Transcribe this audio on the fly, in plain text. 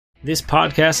This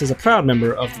podcast is a proud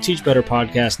member of the Teach Better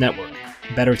Podcast Network.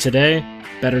 Better today,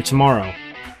 better tomorrow,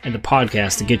 and the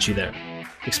podcast to get you there.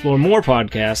 Explore more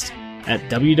podcasts at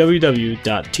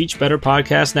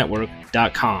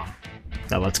www.teachbetterpodcastnetwork.com.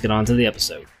 Now let's get on to the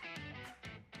episode.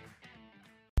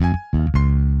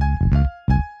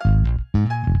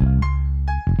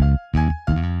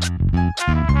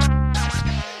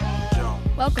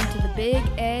 Welcome to the Big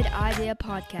Ed Idea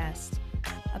Podcast,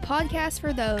 a podcast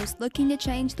for those looking to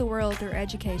change the world through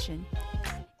education.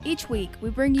 Each week, we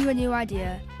bring you a new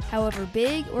idea, however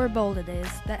big or bold it is,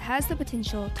 that has the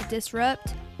potential to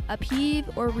disrupt, upheave,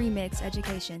 or remix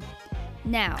education.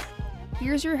 Now,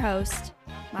 here's your host,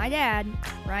 my dad,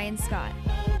 Ryan Scott.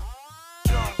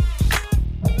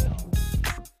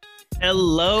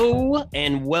 Hello,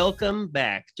 and welcome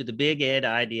back to the Big Ed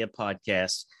Idea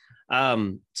Podcast.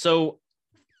 So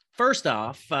first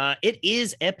off, it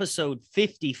is episode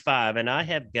 55, and I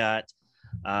have got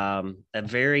a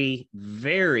very,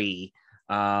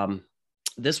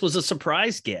 this was a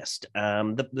surprise guest.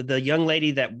 The young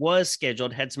lady that was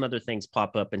scheduled had some other things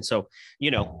pop up. And so,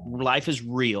 life is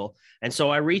real. And so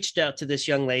I reached out to this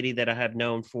young lady that I have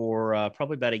known for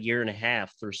probably about a year and a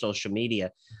half through social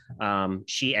media.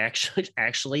 She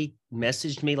actually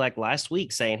messaged me like last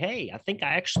week saying, "Hey, I think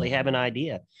I actually have an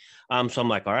idea." So I'm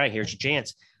like, all right, here's your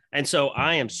chance. And so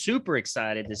I am super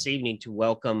excited this evening to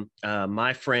welcome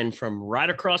my friend from right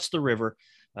across the river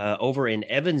over in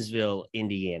Evansville,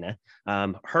 Indiana.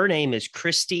 Her name is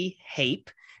Kristi Hape.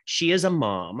 She is a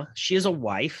mom. She is a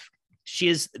wife. She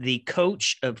is the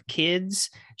coach of kids.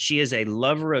 She is a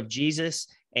lover of Jesus.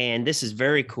 And this is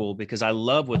very cool because I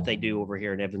love what they do over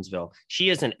here in Evansville. She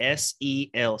is an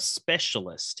SEL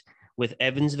specialist with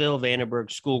Evansville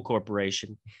Vandenberg School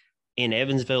Corporation in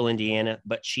Evansville, Indiana,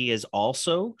 but she's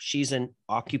an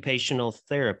occupational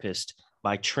therapist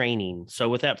by training. So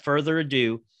without further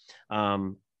ado,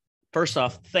 first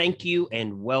off, thank you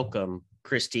and welcome,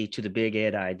 Kristi, to the Big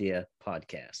Ed Idea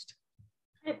Podcast.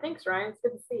 Hey, thanks, Ryan. It's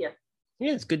good to see you.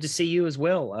 Yeah, it's good to see you as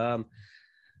well.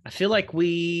 I feel like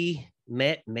we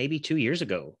met maybe 2 years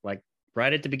ago, like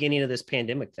right at the beginning of this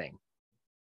pandemic thing.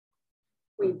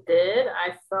 We did.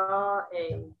 I saw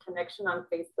a connection on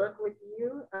Facebook with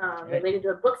you related to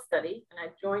a book study, and I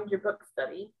joined your book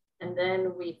study. And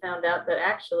then we found out that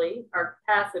actually our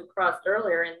paths had crossed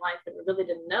earlier in life, and we really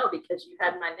didn't know because you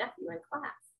had my nephew in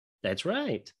class. That's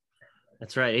right.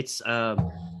 It's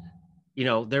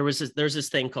there's this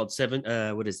thing called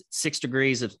 6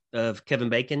 degrees of Kevin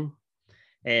Bacon,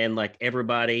 and like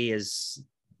everybody is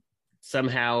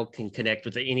somehow can connect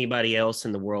with anybody else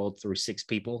in the world through 6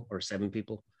 people or 7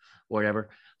 people, whatever.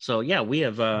 So yeah, we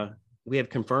have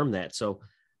confirmed that. So,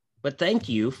 but thank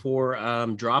you for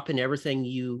dropping everything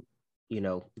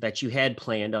that you had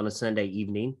planned on a Sunday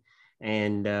evening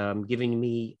and giving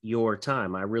me your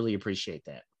time. I really appreciate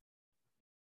that.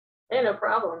 Hey, no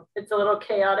problem. It's a little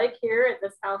chaotic here at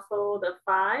this household of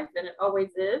 5, and it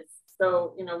always is.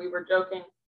 So, we were joking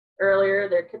earlier,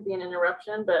 there could be an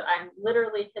interruption, but I'm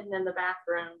literally hidden in the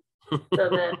bathroom so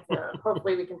that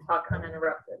hopefully we can talk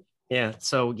uninterrupted. Yeah.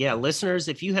 So yeah, listeners,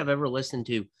 if you have ever listened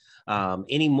to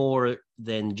any more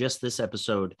than just this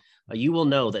episode, you will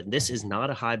know that this is not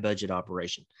a high budget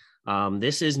operation.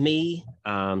 This is me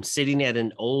sitting at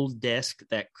an old desk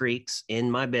that creaks in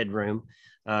my bedroom,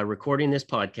 recording this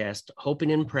podcast,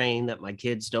 hoping and praying that my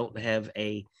kids don't have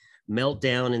a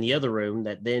meltdown in the other room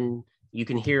that then you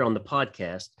can hear on the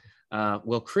podcast.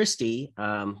 Well, Kristi,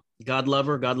 God love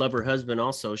her husband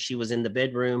also. She was in the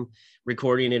bedroom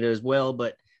recording it as well,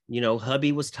 but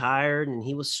hubby was tired and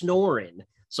he was snoring.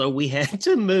 So we had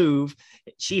to move.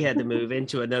 She had to move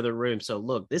into another room. So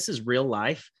look, this is real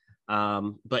life.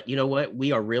 But you know what?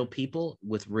 We are real people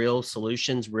with real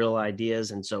solutions, real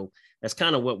ideas. And so that's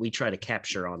kind of what we try to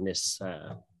capture on this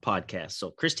podcast.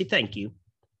 So Kristi, thank you.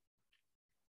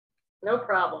 No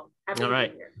problem. Happy All to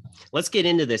right. be here. Let's get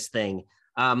into this thing.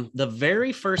 The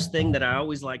very first thing that I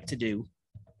always like to do,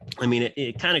 I mean,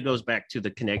 it kind of goes back to the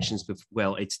connections.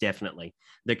 It's definitely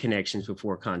the connections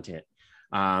before content.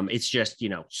 It's just,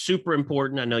 super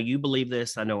important. I know you believe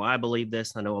this. I know I believe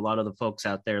this. I know a lot of the folks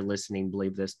out there listening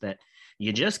believe this, that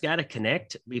you just got to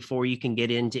connect before you can get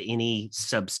into any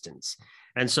substance.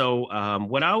 And so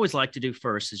what I always like to do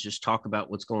first is just talk about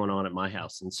what's going on at my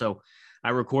house. And so I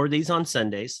record these on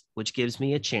Sundays, which gives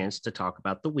me a chance to talk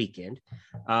about the weekend.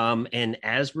 And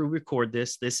as we record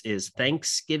this is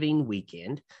Thanksgiving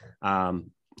weekend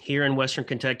here in Western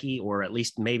Kentucky, or at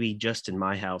least maybe just in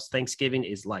my house. Thanksgiving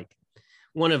is like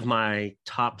one of my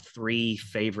top 3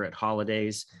 favorite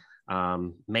holidays,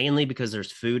 mainly because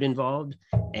there's food involved.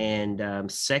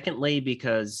 And secondly,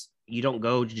 because you don't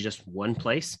go to just one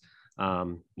place.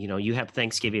 You have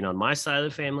Thanksgiving on my side of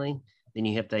the family, then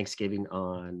you have Thanksgiving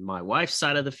on my wife's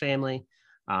side of the family.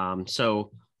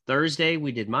 So Thursday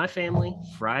we did my family,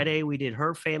 Friday we did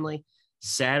her family,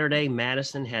 Saturday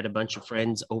Madison had a bunch of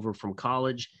friends over from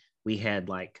college. We had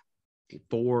like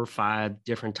 4 or 5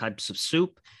 different types of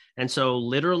soup. And so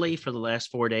literally for the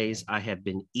last 4 days, I have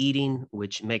been eating,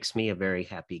 which makes me a very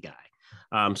happy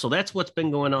guy. So that's what's been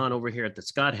going on over here at the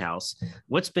Scott house.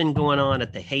 What's been going on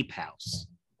at the Hape house?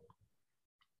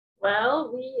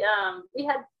 Well, we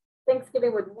had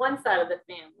Thanksgiving with one side of the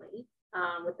family,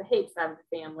 with the Hape side of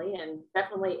the family, and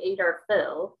definitely ate our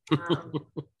fill.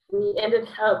 We ended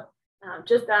up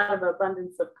just out of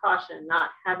abundance of caution,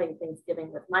 not having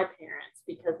Thanksgiving with my parents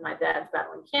because my dad's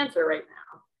battling cancer right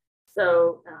now.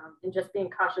 So, and just being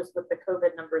cautious with the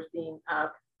COVID numbers being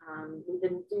up, we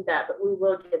didn't do that, but we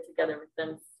will get together with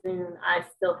them soon. I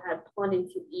still had plenty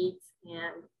to eat,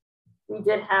 and we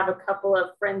did have a couple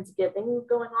of Friendsgiving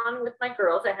going on with my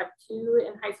girls. I have 2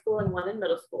 in high school and 1 in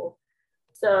middle school.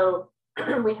 So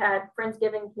we had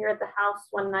Friendsgiving here at the house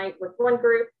one night with one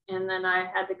group, and then I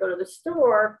had to go to the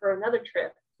store for another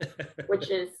trip, which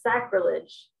is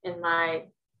sacrilege in my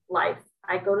life.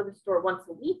 I go to the store once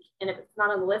a week, and if it's not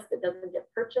on the list, it doesn't get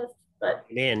purchased. But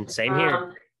same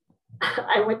here.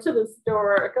 I went to the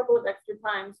store a couple of extra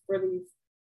times for these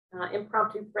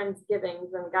impromptu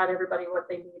Friendsgivings and got everybody what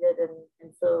they needed.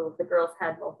 And so the girls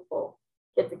had multiple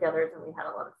get-togethers, and we had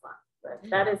a lot of fun. But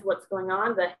that is what's going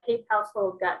on. The Hape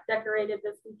household got decorated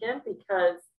this weekend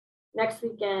because next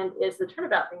weekend is the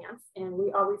Turnabout dance, and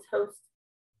we always host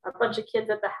a bunch of kids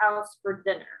at the house for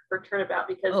dinner for Turnabout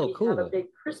because we have a big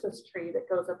Christmas tree that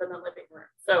goes up in the living room.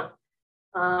 So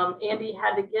Andy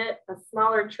had to get a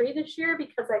smaller tree this year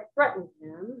because I threatened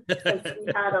him since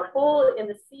we had a hole in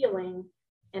the ceiling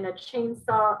and a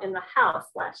chainsaw in the house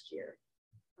last year.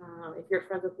 If you're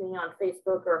friends with me on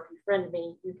Facebook or if you friend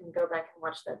me, you can go back and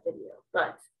watch that video.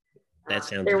 But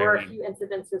there were a few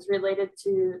incidences related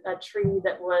to a tree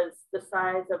that was the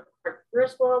size of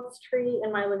Griswold's tree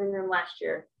in my living room last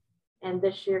year. And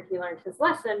this year he learned his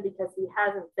lesson because he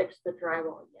hasn't fixed the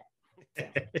drywall yet.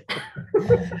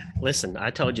 Listen, I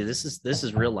told you this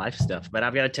is real life stuff, but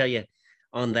I've got to tell you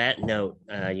on that note,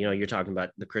 you're talking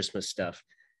about the Christmas stuff.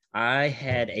 I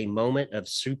had a moment of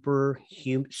super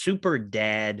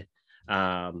dad.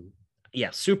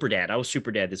 Super dad. I was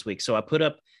super dad this week. So I put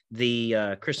up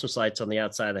the Christmas lights on the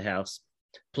outside of the house,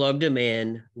 plugged them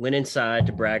in, went inside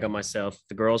to brag on myself.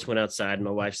 The girls went outside and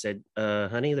my wife said,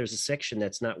 honey, there's a section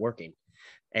that's not working.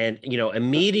 And,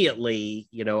 immediately,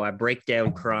 I break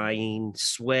down crying,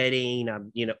 sweating.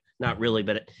 I'm, not really,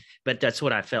 but that's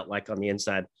what I felt like on the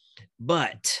inside.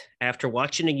 But after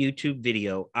watching a YouTube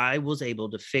video, I was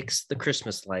able to fix the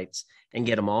Christmas lights and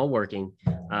get them all working,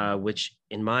 which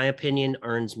in my opinion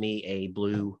earns me a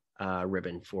blue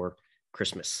ribbon for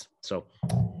Christmas. So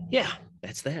yeah,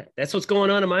 that's that. That's what's going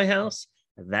on in my house.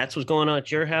 That's what's going on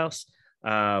at your house.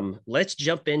 Let's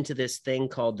jump into this thing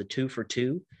called the 2 for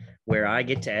 2, where I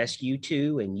get to ask you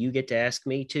 2 and you get to ask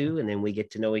me 2, and then we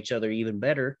get to know each other even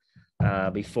better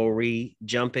before we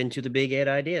jump into the big Ed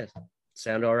idea.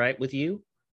 Sound all right with you?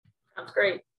 Sounds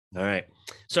great. All right.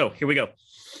 So here we go.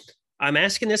 I'm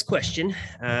asking this question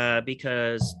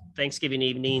because Thanksgiving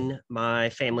evening,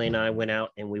 my family and I went out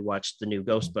and we watched the new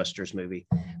Ghostbusters movie,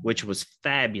 which was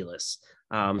fabulous.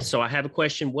 So I have a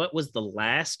question. What was the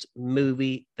last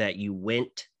movie that you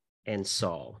went and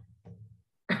saw?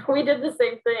 We did the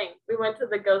same thing. We went to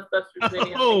the Ghostbusters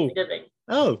movie on Thanksgiving.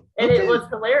 Oh, and it was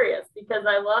hilarious because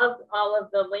I loved all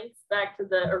of the links back to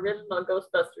the original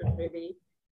Ghostbusters movie.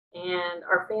 And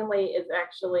our family is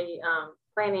actually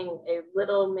planning a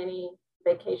little mini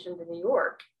vacation to New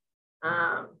York.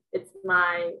 It's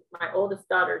my oldest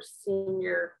daughter's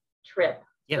senior trip,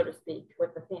 so to speak,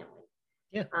 with the family.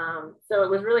 Yeah. So it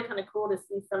was really kind of cool to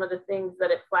see some of the things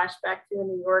that it flashed back to in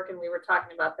New York, and we were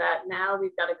talking about that. Now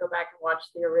we've got to go back and watch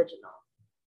the original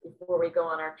before we go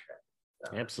on our trip.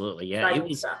 So, absolutely, yeah.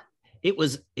 It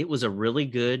was a really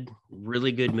good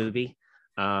movie.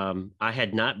 I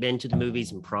had not been to the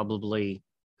movies in probably,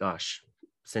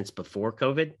 since before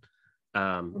COVID.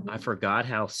 I forgot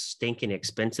how stinking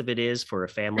expensive it is for a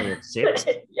family of 6.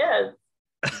 Yes.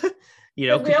 We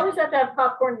always have to have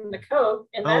popcorn and the Coke,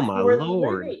 and that's more than the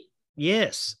movie.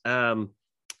 Yes.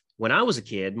 When I was a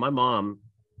kid, my mom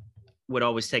would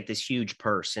always take this huge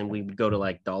purse, and we would go to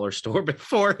like dollar store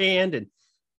beforehand and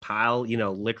pile,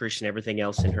 licorice and everything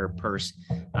else in her purse.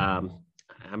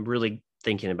 I'm really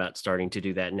thinking about starting to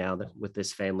do that now with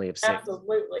this family of 6.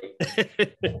 Absolutely.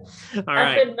 All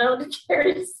right. I've been known to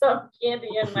carry some candy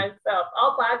in myself.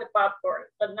 I'll buy the popcorn,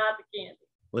 but not the candy.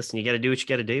 Listen, you got to do what you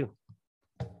got to do.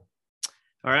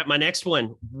 All right, my next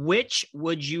one. Which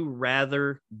would you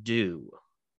rather do?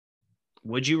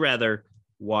 Would you rather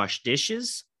wash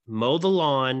dishes, mow the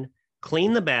lawn,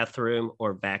 clean the bathroom,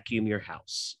 or vacuum your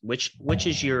house? Which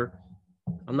is your,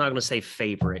 I'm not going to say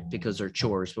favorite because they're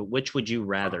chores, but which would you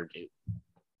rather do?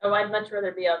 Oh, I'd much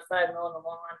rather be outside mowing the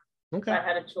lawn. Okay. If I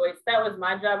had a choice. That was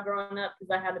my job growing up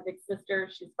because I had a big sister.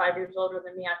 She's 5 years older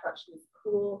than me. I thought she was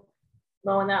cool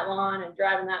mowing that lawn and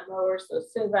driving that mower. So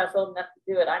as soon as I was old enough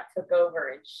to do it, I took over,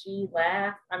 and she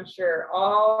laughed, I'm sure,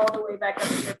 all the way back up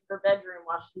to her bedroom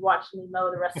while she watched me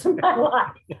mow the rest of my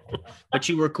life. But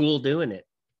you were cool doing it.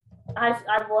 I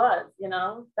was,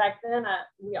 back then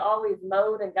we always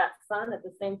mowed and got sun at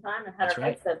the same time and had That's our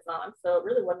right. headsets on. So it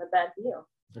really wasn't a bad deal.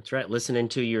 That's right. Listening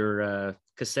to your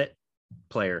cassette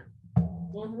player.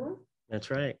 Mm-hmm.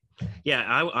 That's right. Yeah,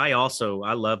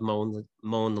 I love mowing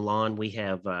the lawn. We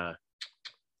have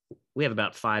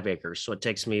about 5 acres, so it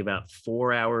takes me about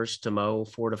 4 hours to mow,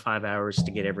 4 to 5 hours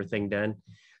to get everything done.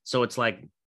 So it's like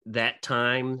that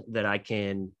time that I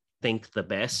can think the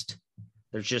best.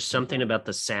 There's just something about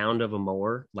the sound of a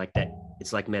mower like that.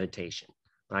 It's like meditation.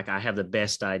 Like I have the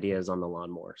best ideas on the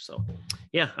lawnmower. So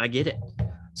yeah, I get it.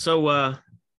 So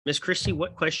Miss Kristi,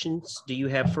 what questions do you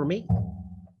have for me?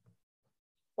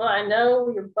 Well, I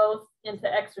know you're both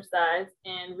into exercise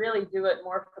and really do it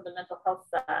more for the mental health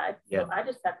side. Yeah. So I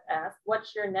just have to ask,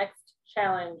 what's your next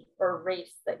challenge or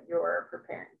race that you're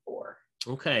preparing for?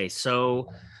 Okay, so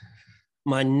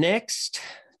my next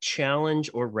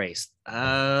challenge or race,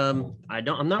 I'm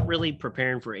not really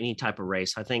preparing for any type of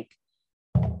race. I think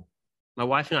my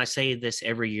wife and I say this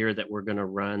every year that we're going to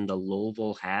run the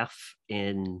Louisville half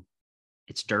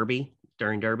it's Derby,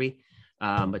 during Derby.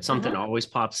 But something always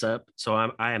pops up. So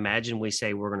I imagine we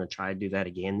say we're going to try to do that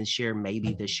again this year.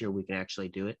 Maybe this year we can actually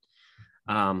do it.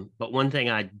 But one thing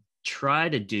I try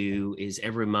to do is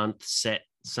every month set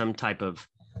some type of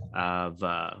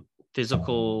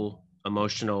physical,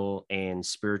 emotional, and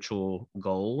spiritual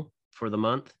goal for the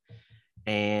month.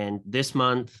 And this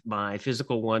month, my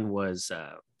physical one was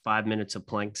 5 minutes of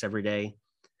planks every day.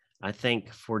 I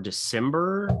think for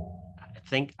December,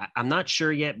 I'm not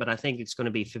sure yet, but I think it's going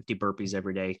to be 50 burpees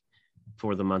every day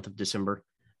for the month of December.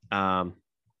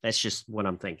 That's just what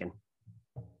I'm thinking.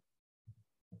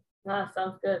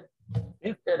 Sounds good.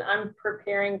 Yeah. Good. I'm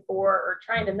preparing for, or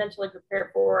trying to mentally prepare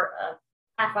for, a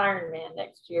half Ironman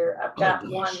next year. I've got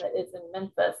one that is in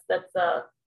Memphis. That's a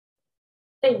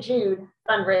St. Jude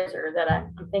fundraiser that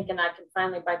I'm thinking I can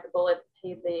finally bite the bullet,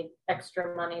 pay the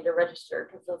extra money to register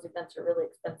because those events are really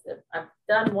expensive. I've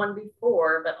done one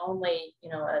before, but only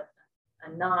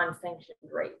a non-sanctioned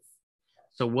race.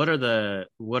 So what are the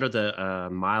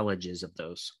mileages of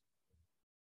those?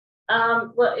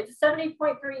 Well, it's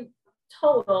 70.3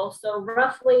 total, so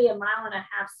roughly a mile and a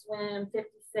half swim,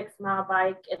 56-mile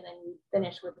bike, and then you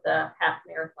finish with the half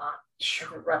marathon as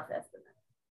a rough estimate.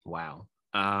 Wow.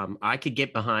 I could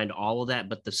get behind all of that,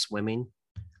 but the swimming,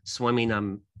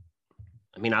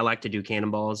 I like to do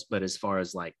cannonballs, but as far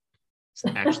as like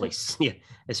actually,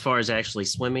 as far as actually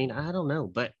swimming, I don't know,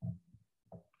 but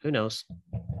who knows?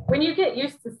 When you get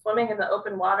used to swimming in the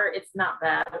open water, it's not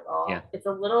bad at all. Yeah. It's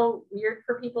a little weird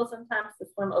for people sometimes to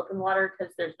swim open water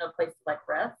because there's no place to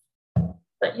rest,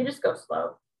 but you just go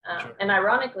slow. Sure. And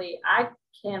ironically, I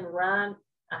can run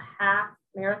a half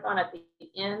marathon at the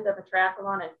end of a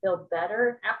triathlon and feel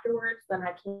better afterwards than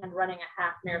I can running a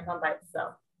half marathon by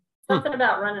itself. Something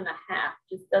about running a half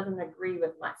just doesn't agree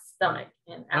with my stomach,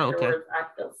 and afterwards I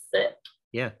feel sick.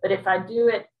 Yeah. But if I do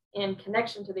it in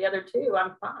connection to the other two,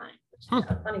 I'm fine, which is kind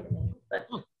of funny to me. But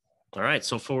all right,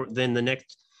 so for then the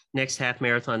next half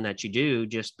marathon that you do,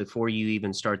 just before you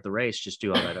even start the race, just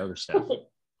do all that other stuff.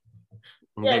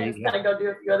 Yeah, just kind of go do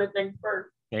a few other things first.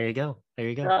 There you go.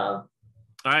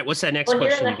 All right, what's that next well,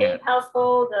 question? Here in the Hape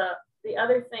household, the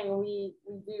other thing we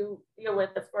do deal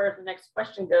with as far as the next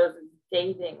question goes is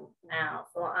dating now.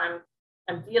 So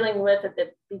I'm dealing with at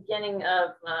the beginning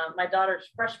of my daughter's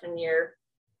freshman year,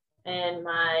 and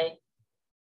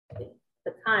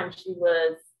the time she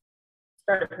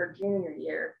started her junior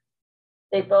year,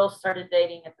 they both started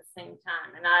dating at the same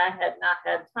time, and I had not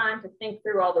had time to think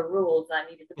through all the rules I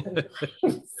needed to put in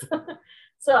place.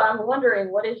 So I'm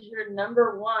wondering, what is your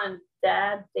number one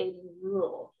dad dating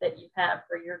rule that you have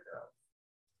for your girls?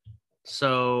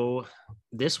 So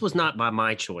this was not by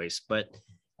my choice, but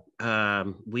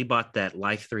we bought that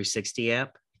Life 360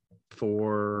 app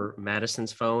for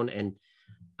Madison's phone. And,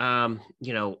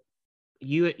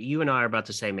 you and I are about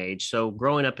the same age. So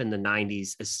growing up in the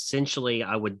 90s, essentially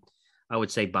I would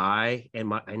say bye.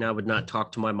 And I would not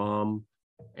talk to my mom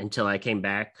until I came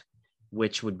back,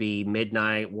 which would be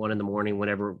midnight, 1 a.m,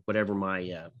 whatever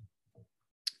my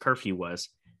curfew was.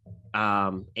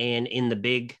 And in the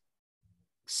big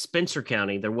Spencer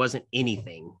County, there wasn't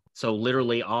anything. So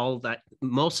literally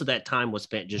most of that time was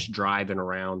spent just driving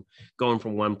around, going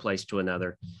from one place to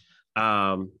another.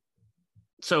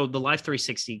 So the Life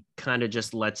 360 kind of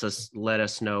just let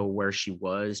us know where she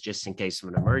was, just in case of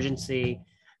an emergency.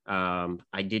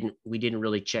 We didn't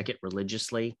really check it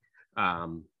religiously,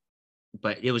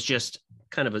 but it was just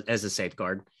kind of as a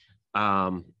safeguard.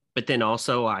 But then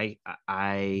also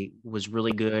I was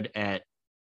really good at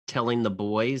telling the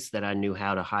boys that I knew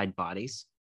how to hide bodies.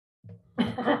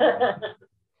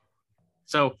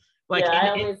 So like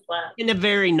in a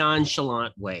very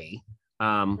nonchalant way.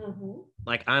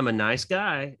 Like, I'm a nice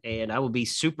guy and I will be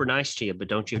super nice to you, but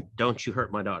don't you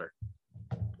hurt my daughter.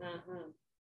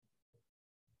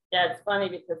 Yeah, it's funny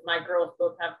because my girls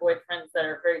both have boyfriends that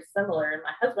are very similar, and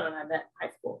my husband and I met in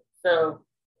high school. So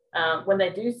when they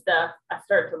do stuff, I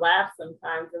start to laugh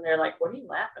sometimes, and they're like, "What are you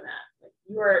laughing at? Like,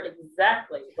 you are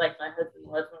exactly like my husband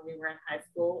was when we were in high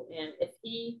school, and if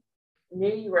he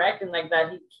knew you were acting like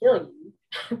that, he'd kill you."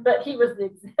 But he was the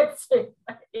exact same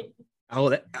way.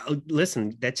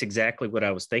 Listen, that's exactly what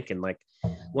I was thinking. Like,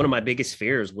 one of my biggest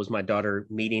fears was my daughter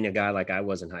meeting a guy like I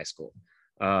was in high school.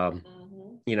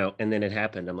 And then it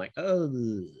happened. I'm like,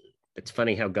 oh, it's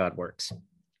funny how God works.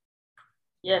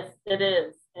 Yes, it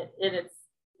is. It is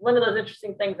one of those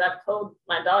interesting things I've told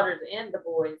my daughters and the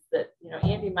boys that,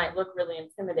 Andy might look really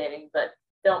intimidating, but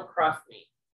don't cross me.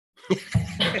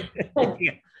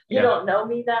 You don't know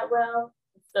me that well,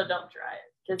 so don't try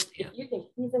it. Because if you think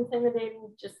he's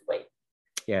intimidating, just wait.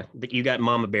 Yeah, you got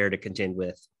Mama Bear to contend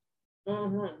with.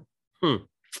 All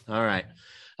right.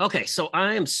 Okay, so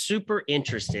I am super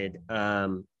interested.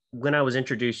 When I was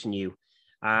introducing you,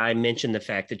 I mentioned the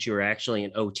fact that you're actually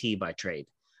an OT by trade.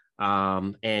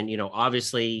 And,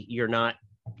 obviously you're not,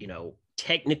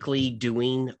 technically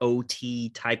doing OT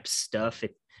type stuff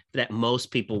that most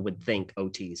people would think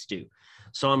OTs do.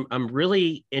 So I'm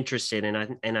really interested, and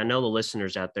I know the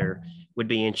listeners out there would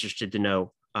be interested to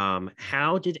know,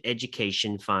 how did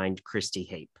education find Kristi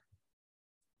Hape?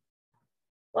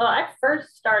 Well, I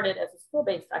first started as a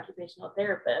school-based occupational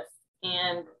therapist,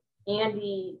 and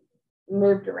Andy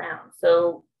moved around.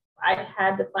 So I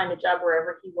had to find a job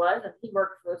wherever he was, and he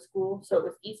worked for the school. So it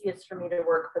was easiest for me to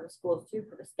work for the schools too,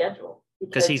 for the schedule.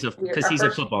 Because he's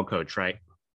a football coach, right?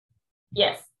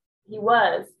 Yes, he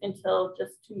was until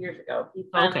just 2 years ago. He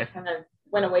finally kind of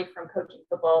went away from coaching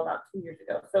football about 2 years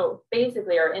ago. So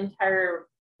basically our entire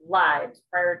lives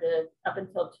up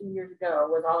until 2 years ago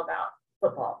was all about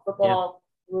football. Football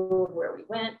ruled where we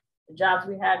went, the jobs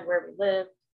we had, where we lived,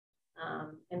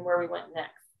 and where we went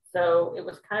next. So it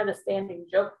was kind of the standing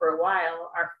joke for a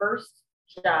while. Our first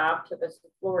job took us to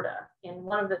Florida. And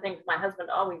one of the things my husband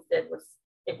always did was,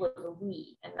 it was a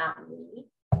we and not me,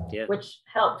 which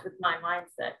helped with my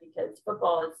mindset, because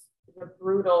football is a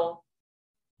brutal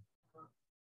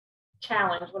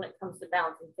challenge when it comes to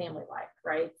balancing family life,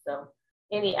 right? So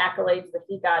any accolades that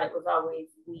he got, it was always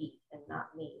we and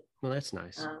not me. Well, that's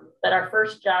nice. But our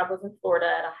first job was in Florida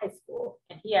at a high school,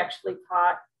 and he actually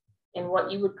taught in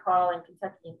what you would call in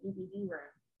Kentucky an EBD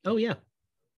room. Oh, yeah.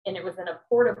 And it was in a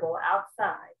portable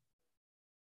outside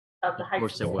of the high school.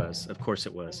 Of course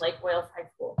it was. Lake Wales High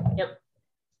School. Yep.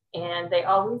 And they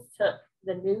always took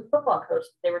the new football coach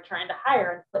that they were trying to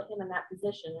hire and put him in that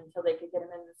position until they could get him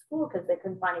into school, because they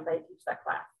couldn't find anybody to teach that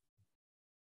class.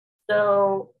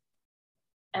 So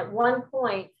at one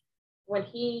point, when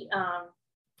he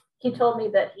told me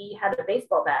that he had a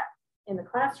baseball bat in the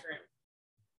classroom,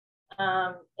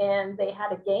 and they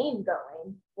had a game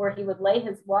going where he would lay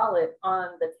his wallet on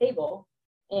the table,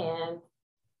 and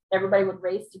everybody would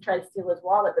race to try to steal his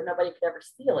wallet, but nobody could ever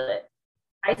steal it.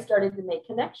 I started to make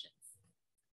connections.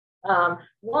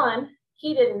 One,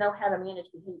 he didn't know how to manage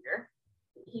behavior.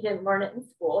 He didn't learn it in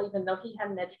school, even though he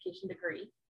had an education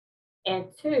degree. And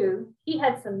two, he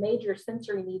had some major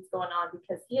sensory needs going on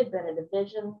because he had been a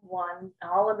Division I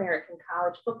All-American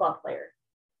college football player.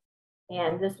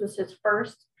 And this was his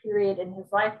first period in his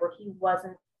life where he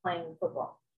wasn't playing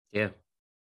football. Yeah.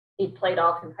 He played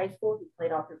all through high school. He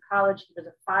played all through college. He was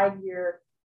a 5-year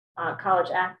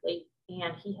college athlete,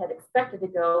 and he had expected to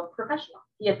go professional.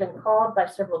 He had been called by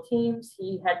several teams.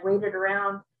 He had waited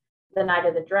around the night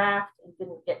of the draft and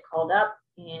didn't get called up.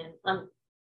 And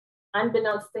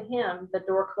unbeknownst to him, the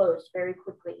door closed very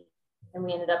quickly, and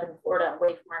we ended up in Florida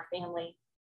away from our family,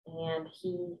 and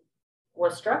he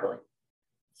was struggling.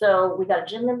 So we got a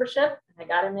gym membership, and I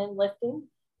got him in lifting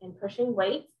and pushing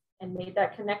weights, and made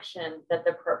that connection that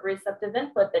the proprioceptive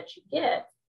input that you get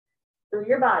through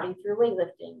your body, through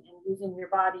weightlifting and using your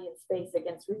body in space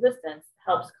against resistance,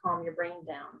 helps calm your brain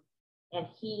down. and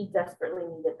he desperately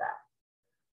needed that.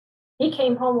 He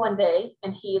came home one day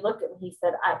and he looked at me. He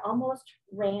said, I almost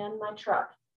ran my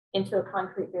truck into a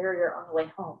concrete barrier on the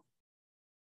way home.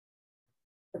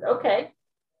 I said, okay,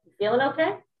 you feeling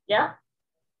okay? Yeah.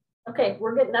 Okay,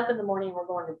 we're getting up in the morning and we're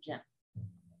going to the gym.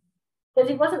 Because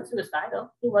he wasn't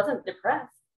suicidal. He wasn't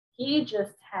depressed. He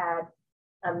just had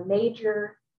a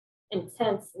major,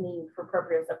 intense need for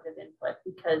proprioceptive input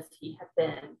because he had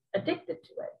been addicted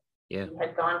to it. Yeah. He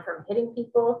had gone from hitting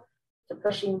people to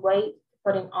pushing weight,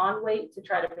 putting on weight to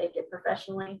try to make it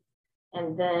professionally.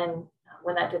 And then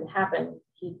when that didn't happen,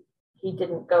 he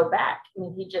didn't go back. I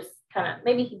mean, he just kind of,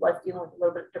 maybe he was dealing with a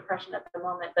little bit of depression at the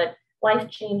moment, but life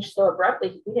changed so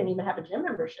abruptly. We didn't even have a gym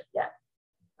membership yet.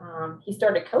 He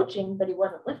started coaching, but he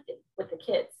wasn't lifting with the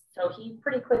kids. So he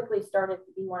pretty quickly started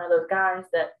to be one of those guys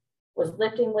that was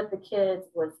lifting with the kids,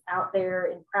 was out there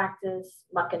in practice,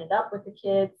 mucking it up with the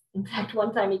kids. In fact,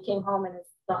 one time he came home and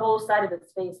the whole side of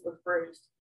his face was bruised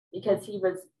because he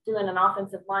was doing an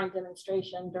offensive line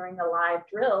demonstration during a live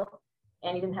drill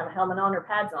and he didn't have a helmet on or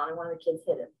pads on, and one of the kids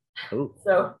hit him. Ooh.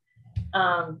 So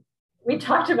we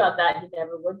talked about that. He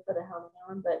never would put a helmet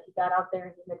on, but he got out there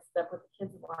and he mixed it up with the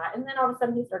kids a lot. And then all of a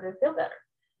sudden he started to feel better.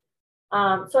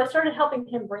 So I started helping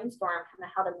him brainstorm kind of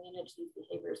how to manage these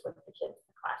behaviors with the kids in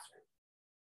the classroom.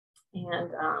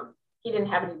 And he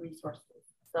didn't have any resources.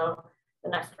 So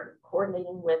then I started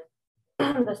coordinating with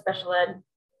the special ed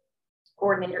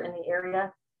coordinator in the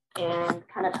area and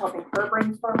kind of helping her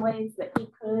brainstorm ways that he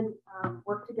could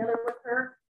work together with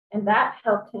her. And that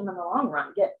helped him in the long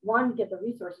run get the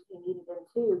resources he needed, and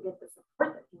two, get the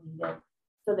support that he needed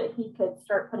so that he could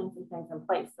start putting some things in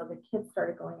place. So the kids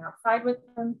started going outside with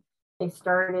him. They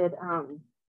started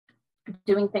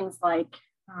doing things like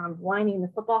lining the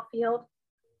football field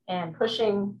and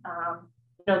pushing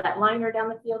that liner down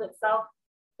the field itself.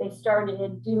 They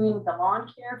started doing the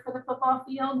lawn care for the football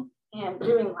field and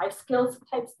doing life skills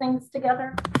types things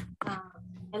together.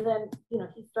 And then,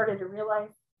 he started to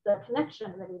realize the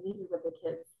connection that he needed with the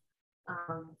kids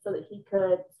so that he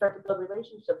could start to build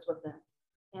relationships with them.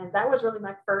 And that was really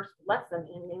my first lesson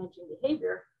in managing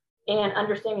behavior and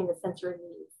understanding the sensory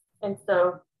needs. And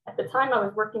so at the time I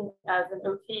was working as an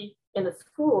OT in the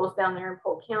schools down there in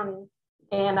Polk County,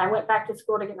 and I went back to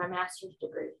school to get my master's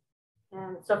degree.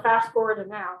 And so fast forward to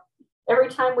now, every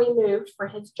time we moved for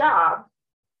his job,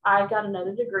 I got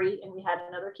another degree and we had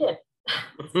another kid.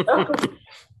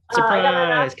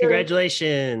 Surprise!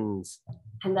 Congratulations.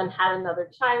 And then had another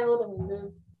child, and we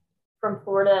moved from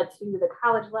Florida to the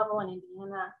college level in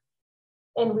Indiana.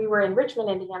 And we were in Richmond,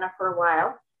 Indiana for a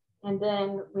while. And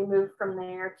then we moved from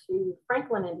there to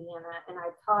Franklin, Indiana, and I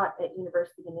taught at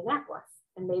University of Indianapolis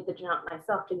and made the jump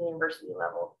myself to the university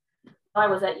level. While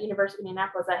I was at University of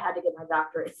Indianapolis, I had to get my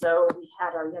doctorate. So we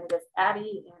had our youngest,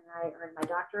 Addie, and I earned my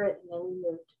doctorate, and then we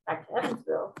moved back to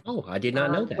Evansville. Oh, I did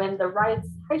not know that. When the Wrights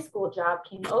high school job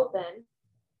came open,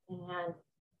 and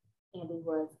Andy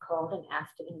was called and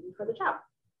asked to interview for the job.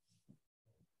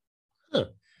 Huh.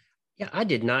 Yeah, I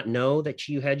did not know that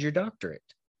you had your doctorate.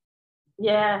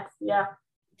 Yes, yeah.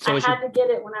 So I had to get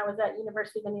it when I was at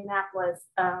University of Indianapolis.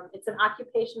 It's an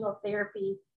occupational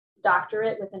therapy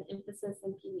doctorate with an emphasis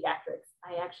in pediatrics.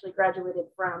 I actually graduated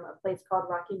from a place called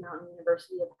Rocky Mountain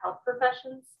University of Health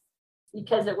Professions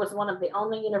because it was one of the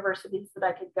only universities that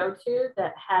I could go to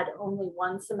that had only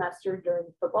one semester during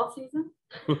football season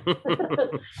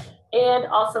and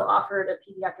also offered a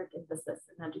pediatric emphasis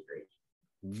in that degree.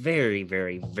 Very,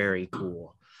 very, very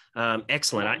cool.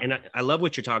 Excellent. I love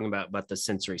what you're talking about the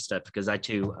sensory stuff, because I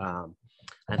too,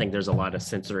 I think there's a lot of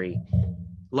sensory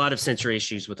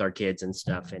issues with our kids and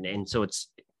stuff. And so it's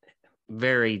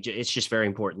just very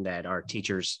important that our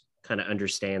teachers kind of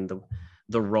understand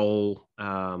the role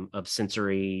of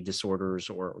sensory disorders,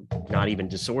 or not even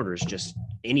disorders, just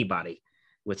anybody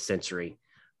with sensory.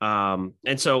 And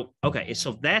so, okay,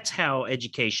 so that's how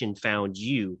education found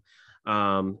you.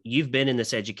 You've been in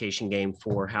this education game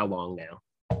for how long now?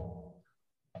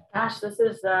 Gosh, this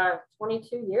is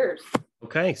 22 years.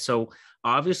 Okay, so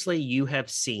obviously you have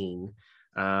seen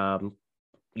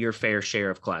your fair share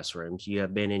of classrooms. You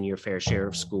have been in your fair share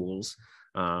of schools,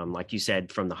 like you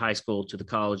said, from the high school to the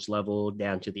college level,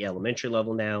 down to the elementary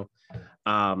level now.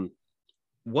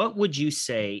 What would you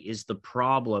say is the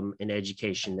problem in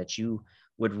education that you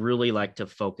would really like to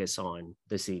focus on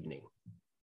this evening?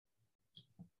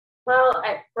 Well,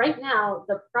 right now,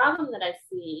 the problem that I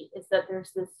see is that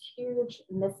there's this huge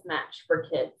mismatch for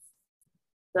kids.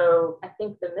 So I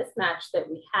think the mismatch that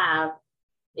we have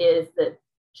is that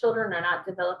children are not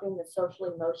developing the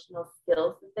social emotional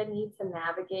skills that they need to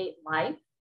navigate life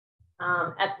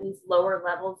at these lower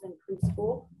levels in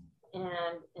preschool.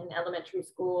 And in elementary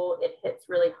school, it hits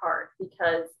really hard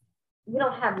because we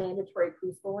don't have mandatory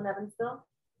preschool in Evansville.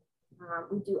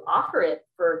 We do offer it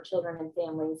for children and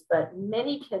families, but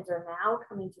many kids are now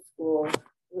coming to school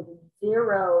with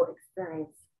zero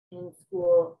experience in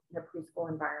school in a preschool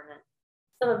environment.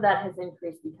 Some of that has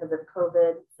increased because of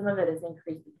COVID. Some of it has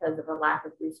increased because of a lack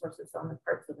of resources on the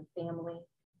parts of the family.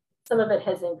 Some of it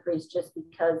has increased just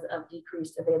because of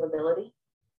decreased availability.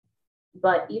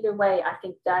 But either way, I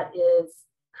think that is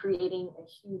creating a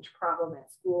huge problem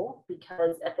at school,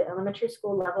 because at the elementary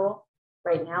school level,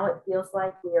 right now, it feels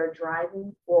like we are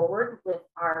driving forward with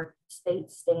our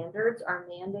state standards, our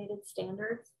mandated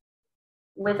standards,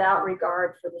 without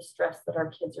regard for the stress that our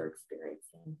kids are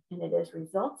experiencing. And it is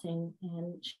resulting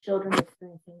in children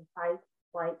experiencing fight,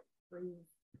 flight, freeze,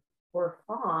 or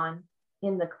fawn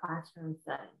in the classroom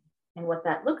setting. And what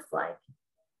that looks like,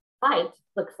 fight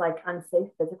looks like unsafe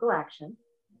physical action.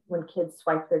 When kids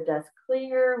swipe their desk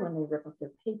clear, when they rip up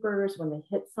their papers, when they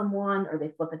hit someone or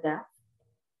they flip a desk.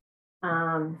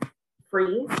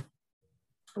 Freeze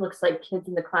looks like kids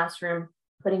in the classroom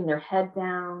putting their head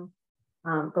down,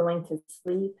 going to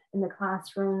sleep in the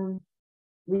classroom,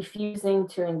 refusing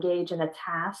to engage in a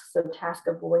task, so task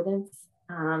avoidance,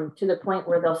 to the point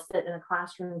where they'll sit in a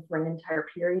classroom for an entire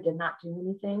period and not do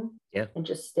anything, and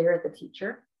just stare at the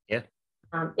teacher.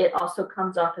 It also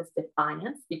comes off as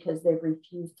defiance because they've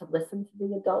refused to listen to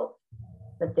the adult,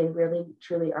 but they really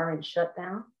truly are in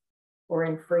shutdown or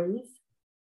in freeze.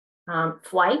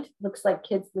 Flight looks like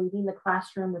kids leaving the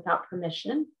classroom without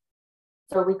permission.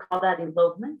 So we call that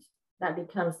elopement. That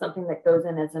becomes something that goes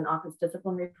in as an office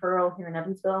discipline referral here in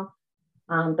Evansville.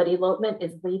 But elopement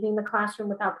is leaving the classroom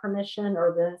without permission,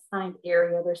 or the assigned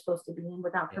area they're supposed to be in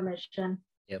without permission.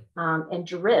 And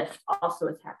drift also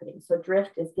is happening. So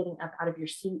drift is getting up out of your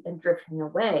seat and drifting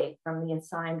away from the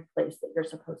assigned place that you're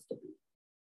supposed to be.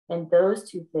 And those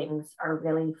two things are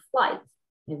really flight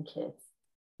in kids.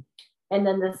 And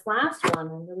then this last one,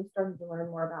 I'm really starting to learn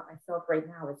more about myself right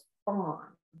now, is fawn.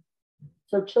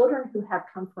 So children who have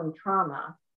come from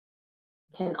trauma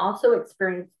can also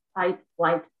experience fight,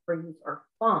 flight, freeze, or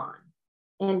fawn.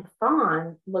 And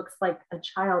fawn looks like a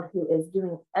child who is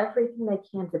doing everything they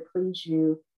can to please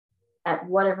you at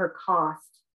whatever cost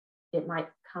it might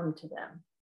come to them.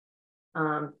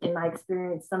 In my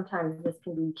experience, sometimes this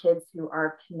can be kids who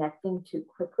are connecting too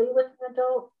quickly with an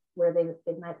adult, where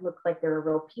they might look like they're a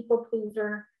real people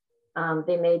pleaser.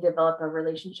 They may develop a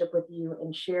relationship with you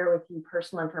and share with you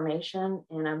personal information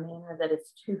in a manner that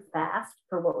is too fast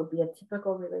for what would be a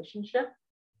typical relationship.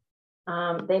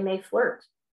 They may flirt.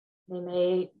 They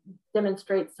may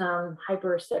demonstrate some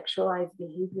hypersexualized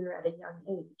behavior at a young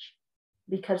age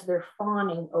because they're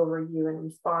fawning over you in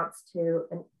response to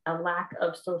a lack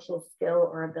of social skill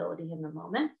or ability in the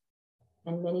moment.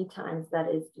 And many times that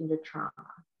is due to trauma.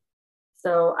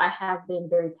 So I have been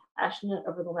very passionate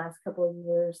over the last couple of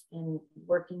years in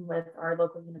working with our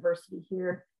local university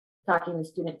here, talking to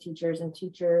student teachers and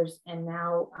teachers. And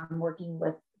now I'm working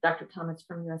with Dr. Thomas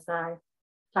from USI,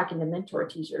 talking to mentor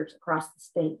teachers across the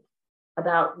state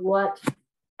about what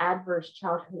adverse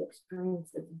childhood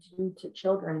experiences do to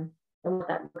children and what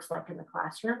that looks like in the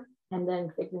classroom, and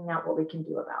then figuring out what we can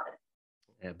do about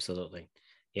it. Absolutely.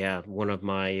 Yeah. One of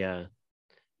my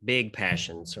big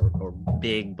passions or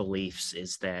big beliefs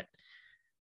is that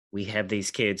we have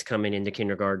these kids coming into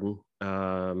kindergarten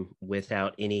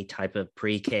without any type of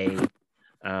pre-K.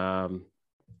 But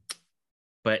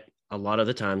a lot of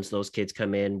the times those kids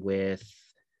come in with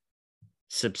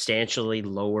substantially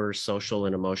lower social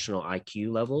and emotional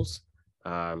IQ levels.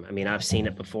 I mean, I've seen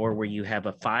it before where you have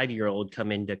a 5-year-old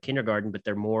come into kindergarten, but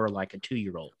they're more like a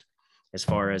 2-year-old as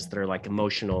far as their like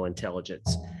emotional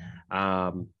intelligence.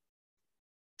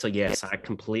 So yes, I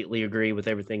completely agree with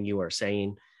everything you are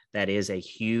saying. That is a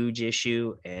huge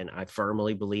issue. And I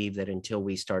firmly believe that until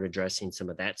we start addressing some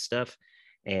of that stuff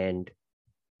and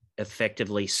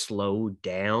effectively slow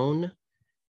down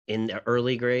in the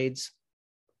early grades,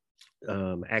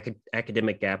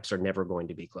 academic gaps are never going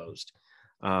to be closed.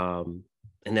 And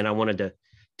then I wanted to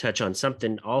touch on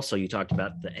something also. You talked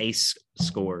about the ACE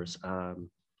scores. A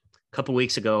couple of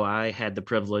weeks ago, I had the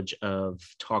privilege of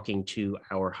talking to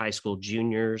our high school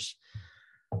juniors,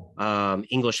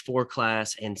 English 4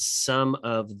 class, and some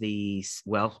of the,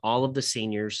 well, all of the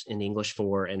seniors in English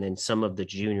 4, and then some of the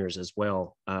juniors as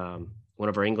well. One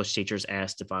of our English teachers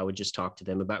asked if I would just talk to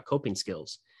them about coping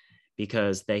skills,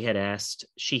 because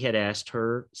she had asked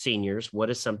her seniors, what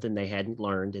is something they hadn't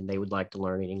learned and they would like to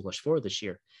learn in English 4 this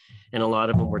year? And a lot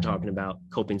of them were talking about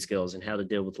coping skills and how to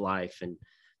deal with life and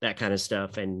that kind of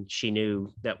stuff. And she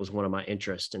knew that was one of my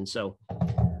interests. And so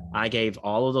I gave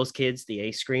all of those kids the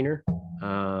ACE screener.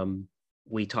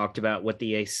 We talked about what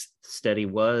the ACE study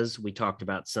was. We talked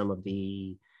about some of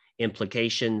the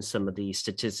implications, some of the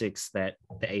statistics that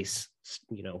the ACE,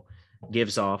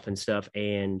 gives off and stuff.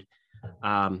 And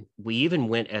we even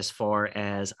went as far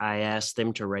as I asked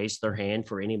them to raise their hand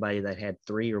for anybody that had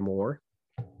 3 or more.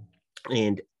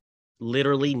 And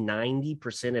literally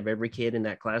 90% of every kid in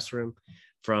that classroom,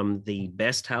 from the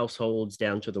best households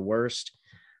down to the worst,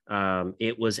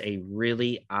 it was a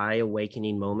really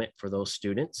eye-awakening moment for those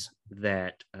students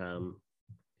that, and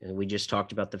we just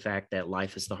talked about the fact that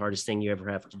life is the hardest thing you ever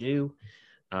have to do.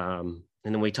 And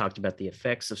then we talked about the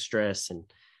effects of stress. And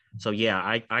so,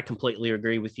 yeah, I completely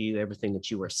agree with you, everything that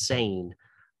you were saying.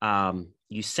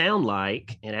 You sound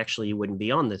like, and actually you wouldn't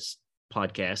be on this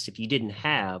podcast if you didn't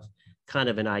have kind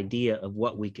of an idea of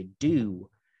what we could do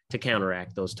to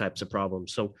counteract those types of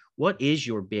problems. So what is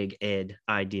your big ed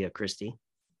idea, Kristi?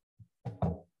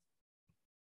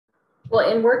 Well,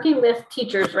 in working with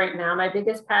teachers right now, my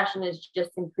biggest passion is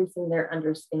just increasing their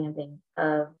understanding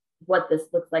of what this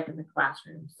looks like in the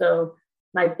classroom. So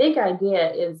my big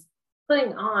idea is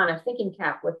putting on a thinking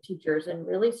cap with teachers and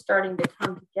really starting to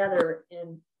come together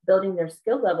in building their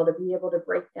skill level to be able to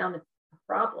break down a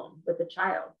problem with a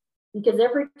child. Because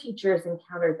every teacher has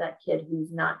encountered that kid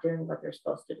who's not doing what they're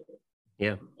supposed to do.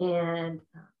 Yeah. And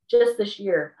just this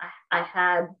year, I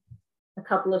had a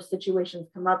couple of situations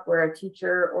come up where a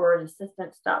teacher or an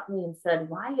assistant stopped me and said,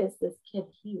 "Why is this kid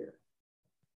here?"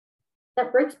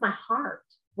 That breaks my heart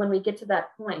when we get to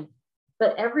that point.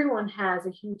 But everyone has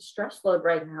a huge stress load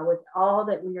right now with all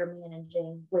that we are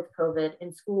managing with COVID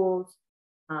in schools,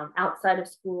 outside of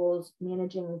schools,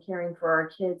 managing and caring for our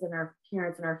kids and our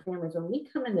parents and our families. When we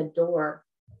come in the door,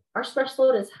 our stress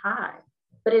load is high,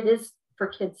 but it is for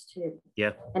kids too.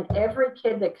 Yeah. And every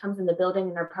kid that comes in the building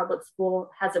in our public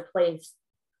school has a place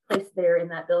there in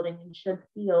that building and should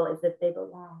feel as if they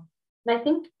belong. And I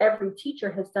think every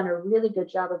teacher has done a really good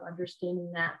job of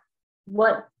understanding that.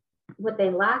 What they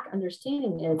lack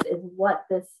understanding is what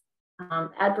this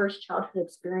adverse childhood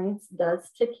experience does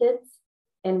to kids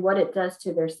and what it does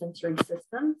to their sensory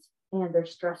systems and their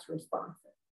stress responses.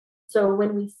 So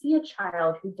when we see a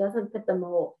child who doesn't fit the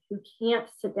mold, who can't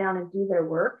sit down and do their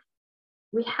work,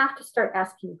 we have to start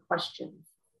asking questions.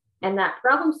 And that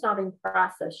problem-solving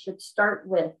process should start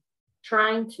with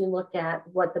trying to look at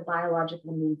what the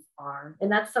biological needs are.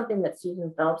 And that's something that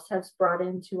Susan Phelps has brought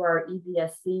into our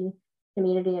EBSC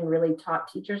community and really taught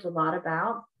teachers a lot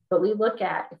about. But we look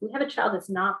at, if we have a child that's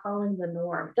not following the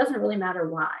norm, it doesn't really matter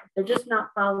why. They're just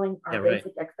not following our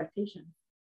basic expectations.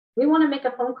 We want to make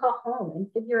a phone call home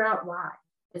and figure out why.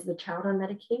 Is the child on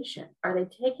medication? Are they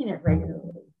taking it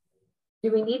regularly?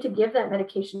 Do we need to give that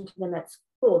medication to them at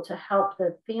school to help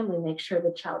the family make sure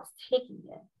the child's taking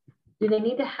it? Do they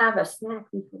need to have a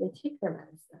snack before they take their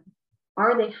medicine?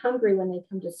 Are they hungry when they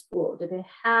come to school? Do they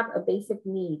have a basic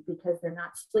need because they're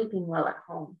not sleeping well at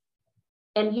home?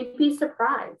 And you'd be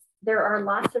surprised. There are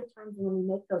lots of times when we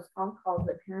make those phone calls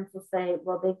that parents will say,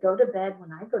 well, they go to bed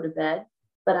when I go to bed,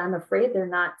 but I'm afraid they're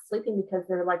not sleeping because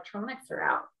their electronics are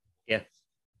out. Yeah.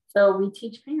 So we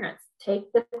teach parents,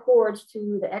 take the cords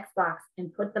to the Xbox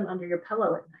and put them under your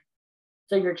pillow at night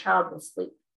so your child will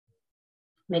sleep.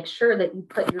 Make sure that you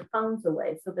put your phones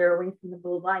away so they're away from the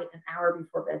blue light an hour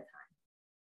before bedtime.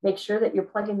 Make sure that you're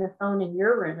plugging the phone in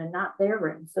your room and not their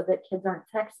room so that kids aren't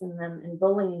texting them and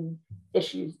bullying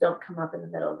issues don't come up in the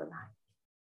middle of the night.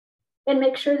 And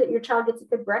make sure that your child gets a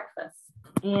good breakfast.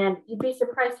 And you'd be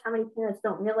surprised how many parents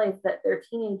don't realize that their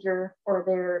teenager or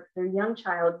their young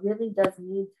child really does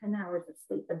need 10 hours of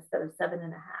sleep instead of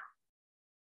 7.5.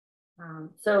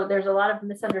 So there's a lot of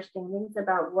misunderstandings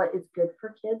about what is good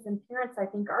for kids, and parents, I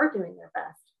think, are doing their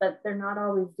best, but they're not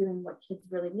always doing what kids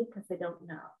really need because they don't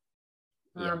know.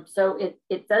 Yeah. So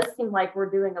it does seem like we're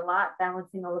doing a lot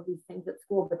balancing all of these things at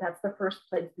school, but that's the first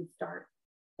place we start.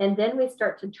 And then we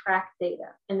start to track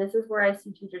data. And this is where I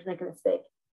see teachers make a mistake.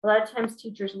 A lot of times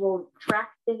teachers will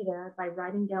track data by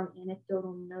writing down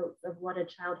anecdotal notes of what a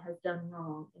child has done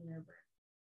wrong in their room.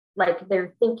 Like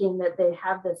they're thinking that they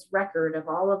have this record of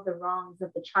all of the wrongs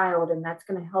of the child, and that's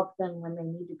going to help them when they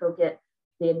need to go get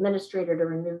the administrator to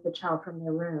remove the child from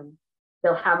their room.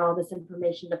 They'll have all this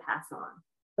information to pass on.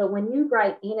 But when you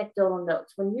write anecdotal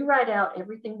notes, when you write out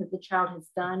everything that the child has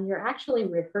done, you're actually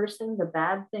rehearsing the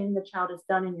bad thing the child has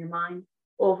done in your mind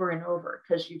over and over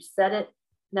because you've said it.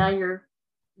 Now you're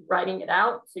writing it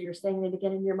out. So you're saying it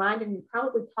again in your mind, and you're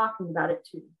probably talking about it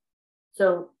too.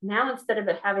 So now instead of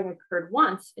it having occurred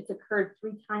once, it's occurred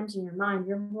 3 times in your mind.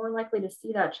 You're more likely to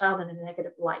see that child in a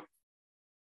negative light.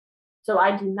 So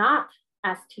I do not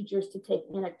ask teachers to take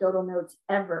anecdotal notes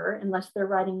ever unless they're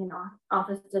writing an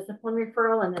office discipline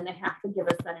referral, and then they have to give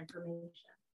us that information.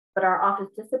 But our office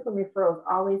discipline referrals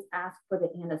always ask for the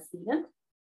antecedent,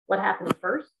 what happened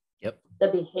first, the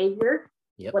behavior,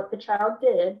 what the child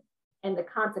did, and the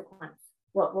consequence,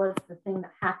 what was the thing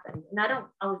that happened. And I don't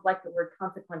always like the word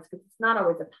consequence because it's not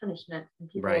always a punishment, and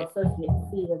people associate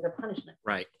C as a punishment.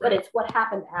 But it's what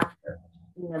happened after.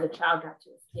 The child got to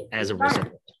escape. As a result. The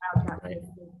child got to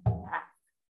escape the past.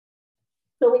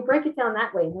 So we break it down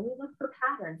that way, and then we look for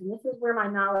patterns. And this is where my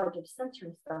knowledge of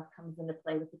sensory stuff comes into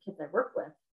play with the kids I work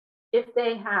with. If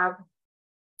they have,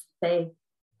 say,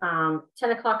 10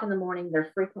 o'clock in the morning,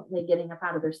 they're frequently getting up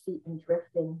out of their seat and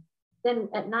drifting, then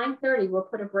at 9:30, we'll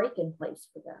put a break in place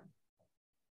for them.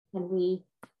 And we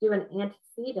do an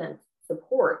antecedent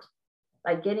support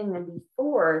by getting them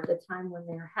before the time when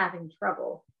they're having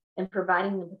trouble and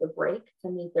providing them with a break to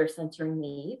meet their sensory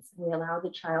needs. We allow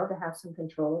the child to have some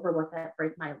control over what that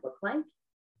break might look like.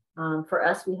 For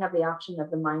us, we have the option of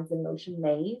the minds in motion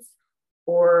maze,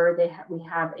 or we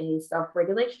have a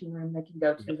self-regulation room they can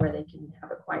go to where they can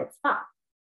have a quiet spot.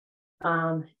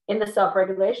 In the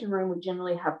self-regulation room, we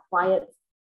generally have quiet,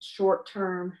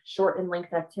 short-term, short in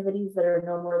length activities that are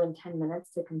no more than 10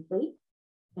 minutes to complete.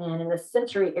 And in the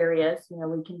sensory areas,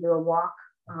 we can do a walk,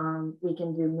 we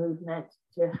can do movement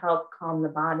to help calm the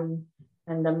body,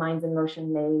 and the minds in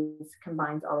motion maze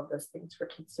combines all of those things for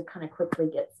kids to kind of quickly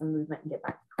get some movement and get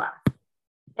back to class.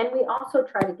 And we also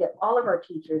try to get all of our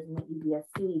teachers in the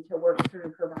EBSC to work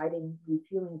through providing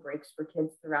refueling breaks for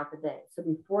kids throughout the day. So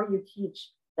before you teach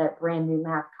that brand new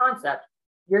math concept,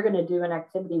 you're going to do an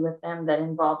activity with them that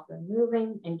involves them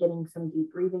moving and getting some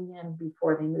deep breathing in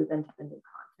before they move into the new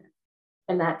content.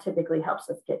 And that typically helps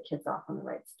us get kids off on the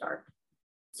right start.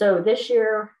 So this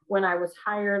year, when I was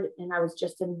hired and I was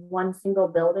just in one single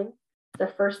building, the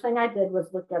first thing I did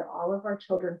was look at all of our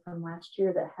children from last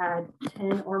year that had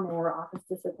 10 or more office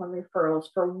discipline referrals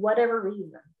for whatever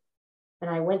reason. And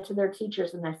I went to their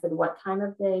teachers and I said, what time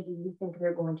of day do you think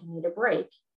they're going to need a break?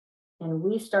 And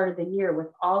we started the year with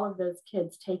all of those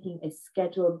kids taking a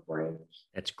scheduled break.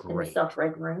 That's great. In the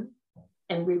self-reg room.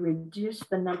 And we reduced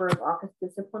the number of office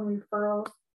discipline referrals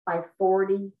by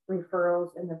 40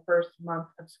 referrals in the first month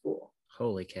of school.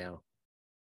 Holy cow.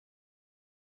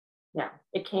 Yeah,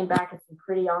 it came back at some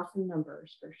pretty awesome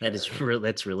numbers for sure.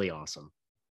 That's really awesome.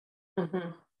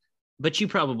 Mm-hmm. But you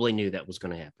probably knew that was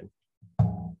going to happen.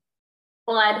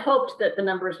 Well, I'd hoped that the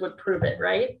numbers would prove it,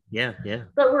 right? Yeah.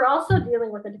 But we're also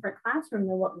dealing with a different classroom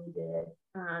than what we did,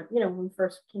 when we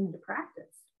first came into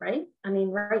practice, right? I mean,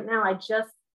 right now, I just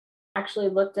actually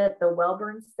looked at the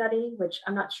Wellburn study, which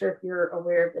I'm not sure if you're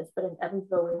aware of this, but in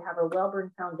Evansville, we have a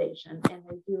Wellburn Foundation, and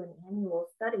they do an annual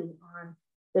study on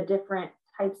the different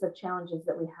types of challenges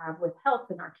that we have with health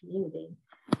in our community.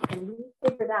 And we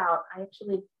figured out, I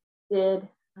actually did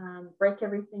break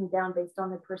everything down based on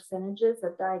the percentages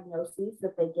of diagnoses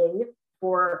that they gave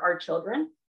for our children.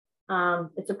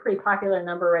 It's a pretty popular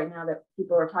number right now that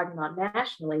people are talking about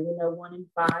nationally. We know 1 in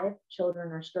 5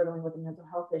 children are struggling with a mental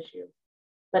health issue.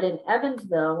 But in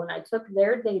Evansville, when I took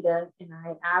their data and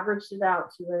I averaged it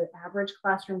out to an average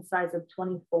classroom size of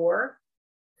 24,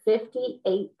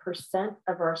 58%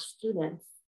 of our students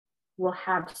will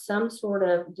have some sort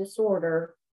of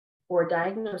disorder or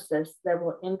diagnosis that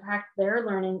will impact their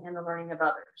learning and the learning of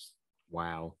others.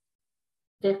 Wow.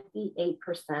 58%.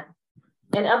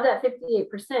 And of that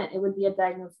 58%, it would be a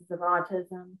diagnosis of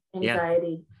autism,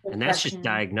 anxiety, and that's just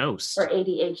diagnosed, or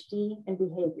ADHD and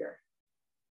behavior.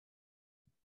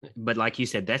 But like you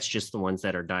said, that's just the ones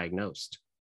that are diagnosed.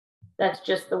 That's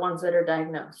just the ones that are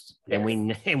diagnosed. Yes.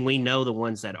 And we know the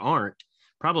ones that aren't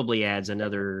probably adds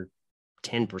another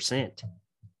 10%.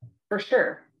 For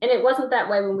sure. And it wasn't that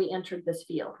way when we entered this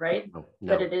field, right? No.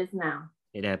 But it is now.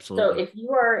 It absolutely. So if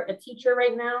you are a teacher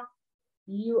right now,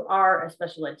 you are a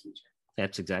special ed teacher.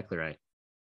 That's exactly right.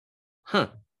 Huh.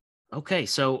 Okay.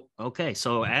 So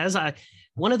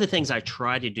one of the things I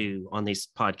try to do on these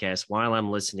podcasts while I'm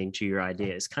listening to your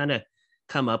idea is kind of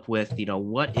come up with,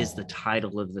 what is the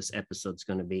title of this episode's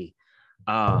going to be?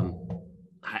 I'm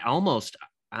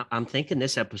thinking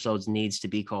this episode needs to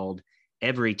be called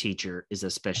Every Teacher is a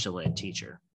Special Ed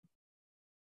Teacher.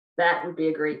 That would be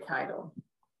a great title.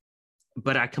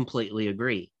 But I completely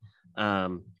agree.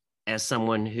 As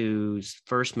someone whose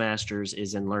first master's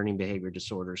is in learning behavior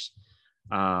disorders,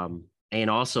 and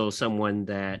also someone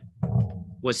that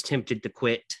was tempted to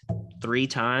quit 3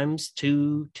 times,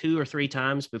 two or three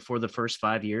times before the first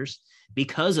 5 years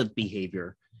because of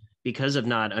behavior, because of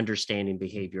not understanding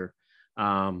behavior,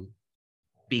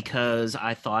 because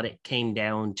I thought it came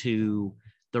down to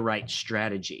the right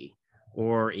strategy.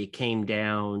 or it came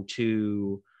down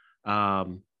to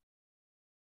the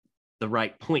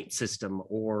right point system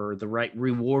or the right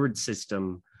reward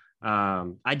system.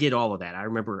 I did all of that. I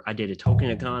remember I did a token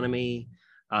economy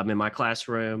in my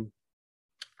classroom.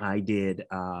 I did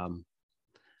a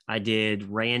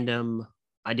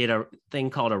thing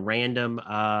called a random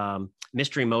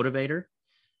mystery motivator,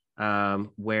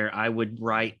 where I would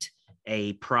write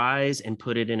a prize and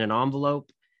put it in an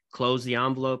envelope, close the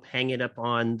envelope, hang it up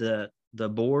on the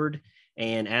board.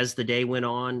 And as the day went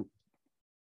on,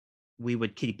 we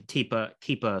would keep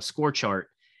a score chart.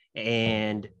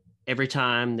 And every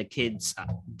time the kids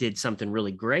did something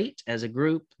really great as a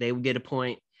group, they would get a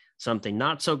point. Something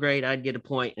not so great, I'd get a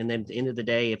point. And then at the end of the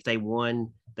day, if they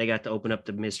won, they got to open up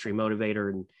the mystery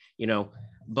motivator. And,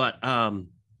 but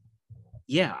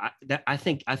yeah, I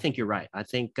think you're right. I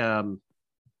think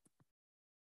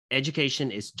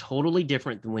education is totally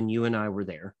different than when you and I were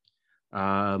there.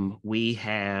 We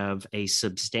have a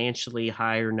substantially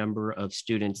higher number of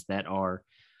students that are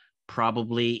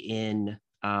probably in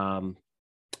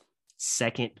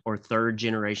second or third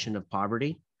generation of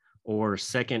poverty, or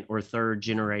second or third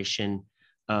generation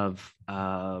of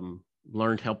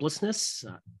learned helplessness.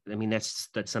 I mean, that's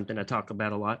something I talk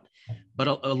about a lot. But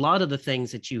a lot of the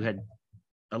things that you had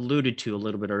alluded to a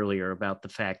little bit earlier about the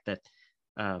fact that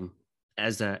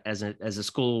as a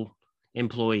school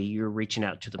employee, you're reaching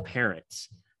out to the parents,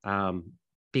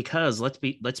 because let's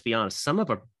be honest,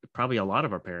 probably a lot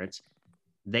of our parents,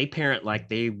 they parent like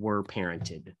they were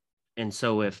parented. And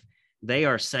so if they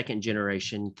are second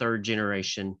generation, third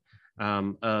generation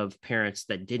of parents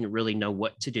that didn't really know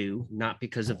what to do, not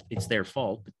because it's their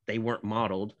fault, but they weren't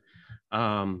modeled.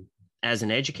 As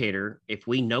an educator, if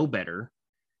we know better,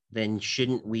 then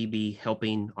shouldn't we be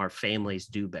helping our families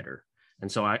do better?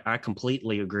 And so I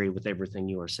completely agree with everything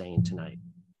you are saying tonight.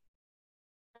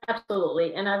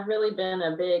 Absolutely. And I've really been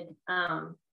a big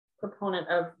proponent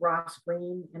of Ross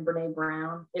Green and Brene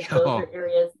Brown. If those are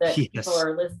areas that people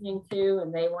are listening to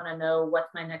and they want to know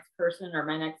what's my next person or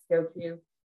my next go-to,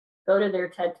 go to their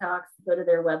TED Talks, go to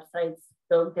their websites,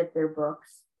 go get their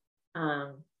books.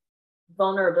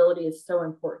 Vulnerability is so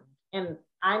important. And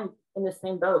I'm in the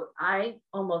same boat. I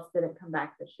almost didn't come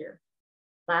back this year.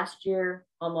 Last year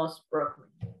almost broke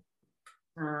me.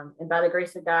 And by the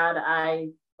grace of God, I,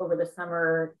 over the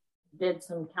summer, did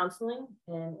some counseling.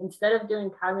 And instead of doing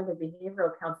cognitive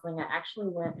behavioral counseling, I actually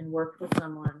went and worked with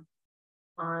someone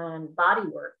on body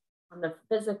work, on the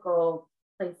physical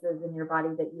places in your body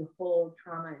that you hold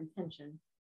trauma and tension.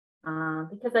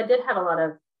 Because I did have a lot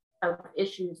of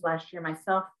issues last year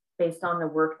myself based on the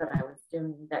work that I was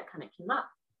doing that kind of came up.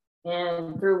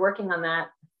 And through working on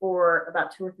that for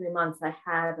about 2 or 3 months, I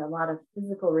had a lot of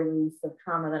physical release of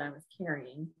trauma that I was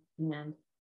carrying, and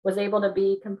was able to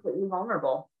be completely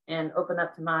vulnerable and open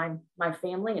up to my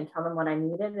family and tell them what I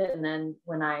needed. And then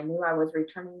when I knew I was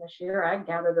returning this year, I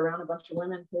gathered around a bunch of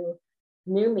women who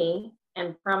knew me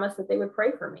and promised that they would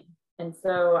pray for me. And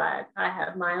so I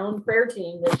have my own prayer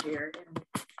team this year,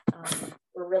 and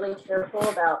we're really careful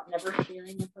about never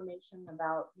sharing information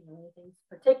about anything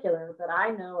particular. But I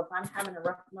know if I'm having a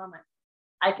rough moment,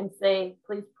 I can say,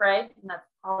 please pray, and that's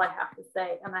all I have to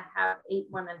say. And I have 8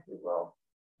 women who will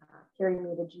carry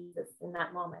me to Jesus in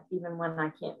that moment, even when I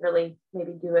can't really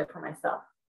maybe do it for myself.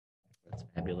 That's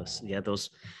fabulous. Yeah, those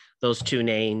 2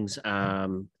 names.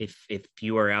 If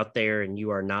you are out there and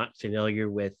you are not familiar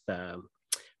with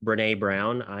Brene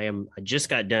Brown, I just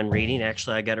got done reading.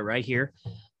 Actually, I got it right here.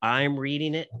 I'm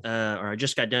reading it, or I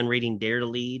just got done reading Dare to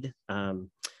Lead.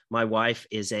 My wife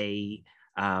is a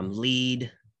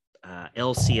lead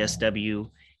LCSW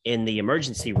in the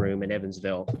emergency room in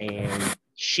Evansville, and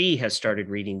she has started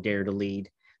reading Dare to Lead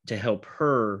to help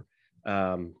her,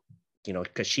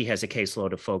 because she has a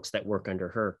caseload of folks that work under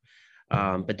her.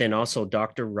 But then also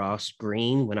Dr. Ross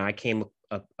Green, when I came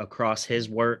across his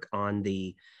work on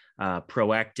the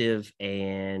proactive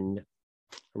and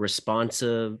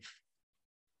responsive,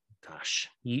 gosh,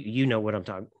 you know what I'm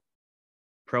talking.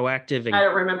 Proactive. And, I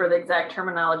don't remember the exact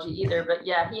terminology either, but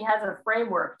yeah, he has a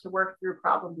framework to work through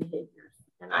problem behaviors.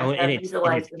 And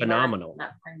it's phenomenal.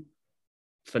 That framework.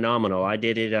 Phenomenal. I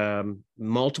did it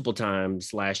multiple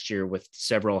times last year with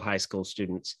several high school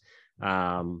students.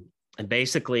 And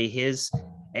basically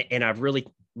and I've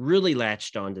really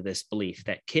latched onto this belief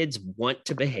that kids want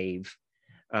to behave.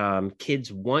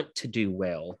 Kids want to do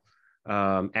well,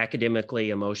 academically,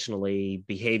 emotionally,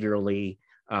 behaviorally.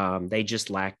 They just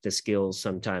lack the skills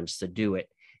sometimes to do it.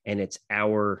 And it's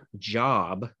our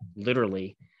job,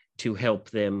 literally, to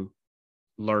help them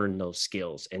learn those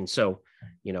skills. And so,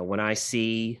 when I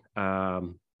see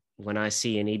an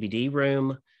EBD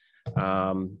room,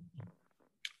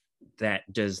 that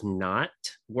does not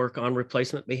work on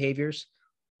replacement behaviors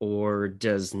or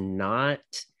does not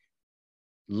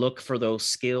look for those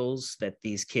skills that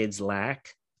these kids lack,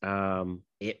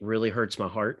 it really hurts my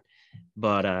heart.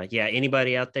 But yeah,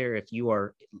 anybody out there, if you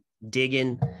are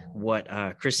digging what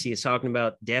Kristi is talking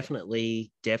about,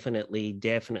 definitely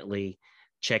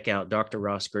check out Dr.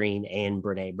 Ross Green and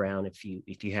Brene Brown if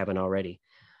you haven't already.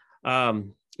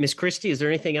 Miss Kristi, is there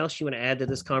anything else you want to add to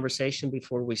this conversation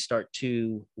before we start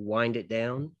to wind it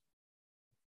down?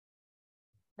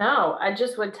 No, I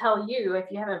just would tell you,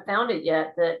 if you haven't found it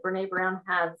yet, that Brene Brown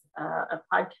has a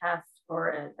podcast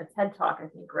or a TED Talk, I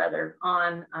think, rather,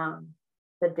 on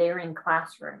the daring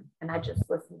classroom. And I just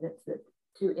listened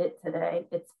to it today.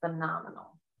 It's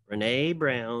phenomenal. Brene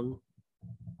Brown.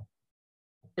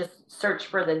 Just search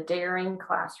for the daring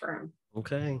classroom.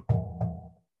 Okay.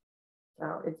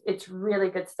 So it's really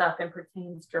good stuff and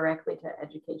pertains directly to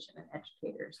education and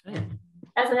educators. And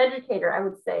as an educator, I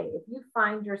would say, if you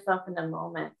find yourself in a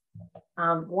moment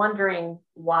wondering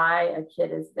why a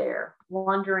kid is there,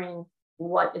 wondering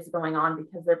what is going on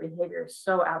because their behavior is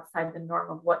so outside the norm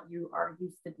of what you are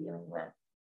used to dealing with,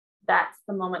 that's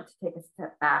the moment to take a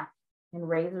step back and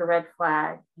raise a red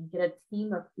flag and get a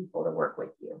team of people to work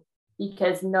with you,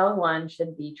 because no one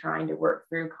should be trying to work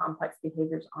through complex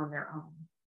behaviors on their own.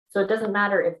 So it doesn't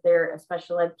matter if they're a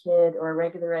special ed kid or a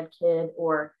regular ed kid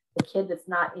or the kid that's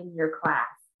not in your class.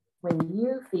 When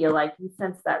you feel like you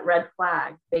sense that red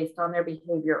flag based on their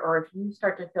behavior, or if you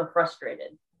start to feel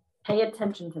frustrated, pay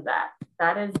attention to that.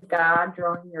 That is God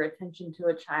drawing your attention to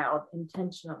a child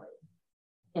intentionally,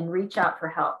 and reach out for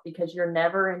help, because you're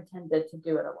never intended to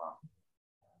do it alone.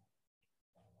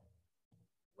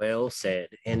 Well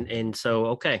said. And so,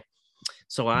 okay.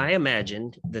 So I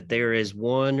imagined that there is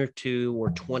 1 or 2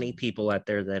 or 20 people out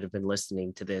there that have been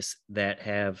listening to this that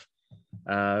have,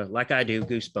 like I do,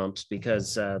 goosebumps,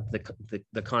 because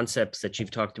the concepts that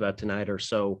you've talked about tonight are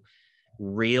so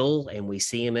real, and we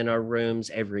see them in our rooms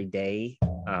every day.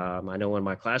 I know in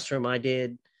my classroom I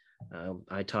did.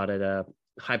 I taught at a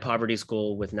high poverty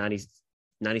school with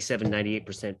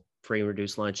 98% free and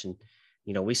reduced lunch. And,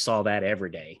 we saw that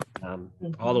every day,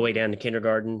 all the way down to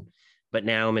kindergarten. But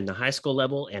now I'm in the high school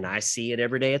level, and I see it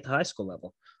every day at the high school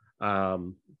level.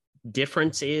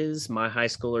 Difference is my high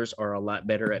schoolers are a lot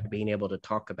better at being able to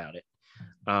talk about it,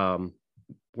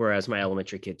 whereas my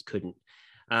elementary kids couldn't.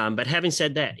 But having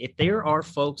said that, if there are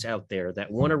folks out there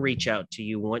that want to reach out to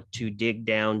you, want to dig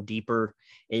down deeper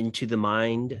into the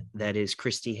mind that is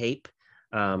Kristi Hape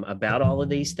about all of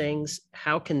these things,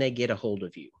 how can they get a hold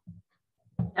of you?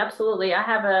 Absolutely. I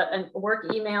have a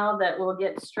work email that will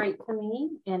get straight to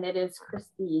me, and it is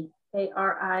Kristi,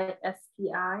 Kristi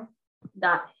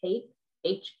 .Hape,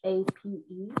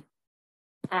 HAPE,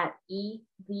 at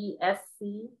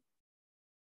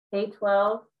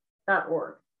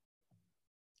evsck12.org.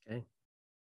 Okay.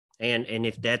 And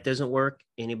if that doesn't work,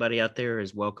 anybody out there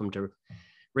is welcome to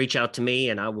reach out to me,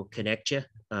 and I will connect you,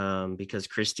 because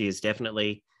Kristi is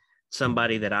definitely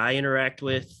somebody that I interact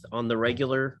with on the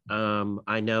regular.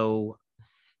 I know,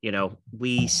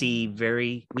 we see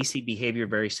behavior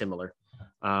very similar.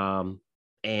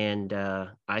 And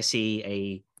I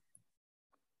see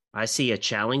a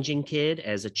challenging kid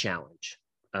as a challenge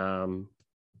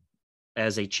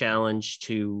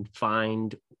to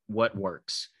find what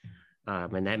works.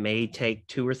 And that may take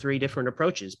 2 or 3 different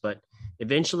approaches, but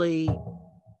eventually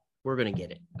we're going to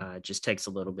get it. It just takes a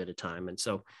little bit of time. And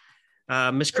so,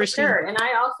 Miss Kristi. Sure. And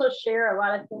I also share a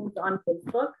lot of things on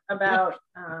Facebook about,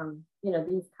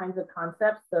 these kinds of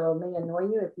concepts. So it may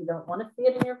annoy you if you don't want to see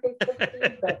it in your Facebook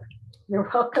feed, but you're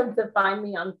welcome to find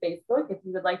me on Facebook if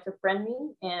you would like to friend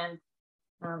me. And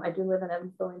I do live in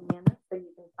Evansville, Indiana, so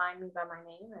you can find me by my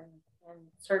name and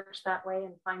search that way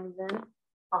and find me then.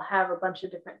 I'll have a bunch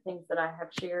of different things that I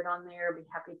have shared on there. I'd be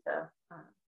happy to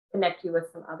connect you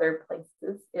with some other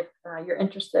places. If you're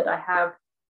interested, I have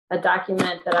a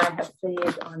document that I have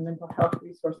saved on mental health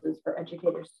resources for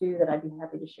educators too, that I'd be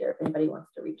happy to share if anybody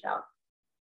wants to reach out.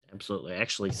 Absolutely.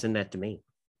 Actually, send that to me.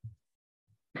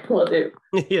 Will do.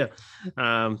 Yeah.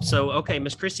 So, okay,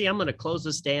 Miss Kristi, I'm going to close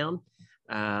this down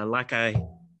like I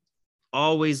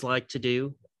always like to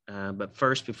do. But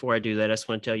first, before I do that, I just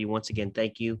want to tell you once again,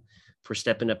 thank you for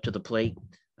stepping up to the plate.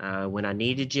 When I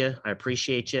needed you, I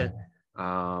appreciate you.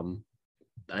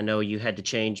 I know you had to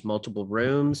change multiple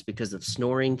rooms because of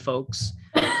snoring folks.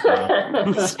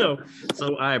 So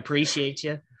I appreciate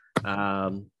you.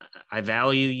 I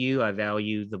value you. I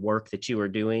value the work that you are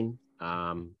doing.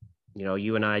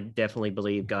 You and I definitely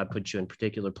believe God put you in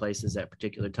particular places at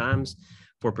particular times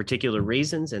for particular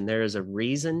reasons. And there is a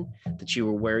reason that you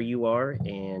are where you are,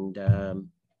 and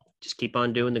just keep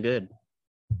on doing the good.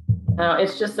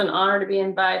 It's just an honor to be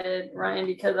invited, Ryan,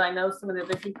 because I know some of the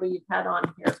other people you've had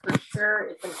on here. For sure,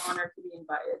 it's an honor to be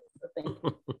invited. So thank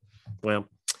you. Well,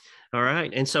 all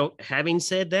right. And so having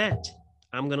said that,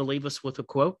 I'm going to leave us with a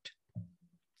quote.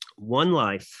 One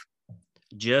life,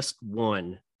 just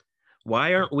one.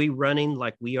 Why aren't we running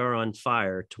like we are on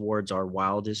fire towards our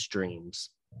wildest dreams?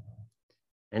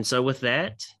 And so with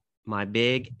that, my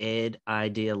Big Ed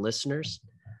Idea listeners,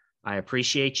 I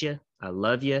appreciate you. I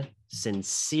love you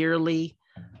sincerely.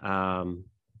 Have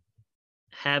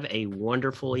a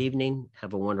wonderful evening.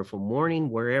 Have a wonderful morning,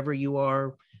 wherever you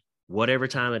are, whatever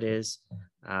time it is.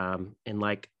 And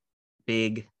like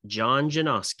Big John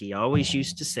Janoski always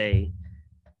used to say,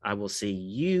 I will see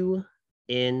you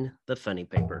in the funny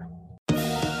paper.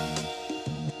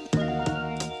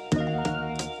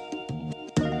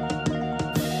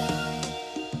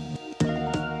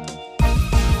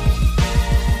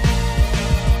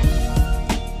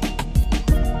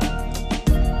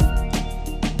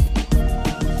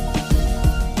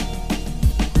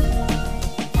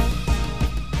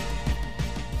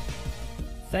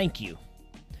 Thank you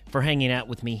for hanging out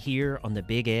with me here on the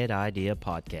Big Ed Idea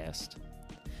podcast.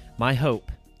 My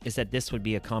hope is that this would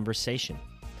be a conversation,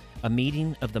 a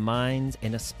meeting of the minds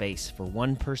and a space for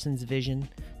one person's vision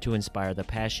to inspire the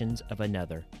passions of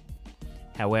another.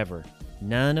 However,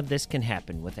 none of this can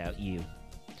happen without you.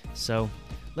 So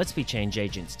let's be change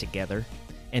agents together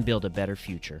and build a better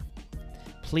future.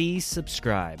 Please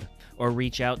subscribe or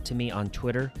reach out to me on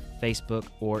Twitter, Facebook,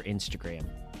 or Instagram.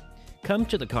 Come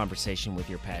to the conversation with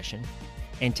your passion,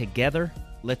 and together,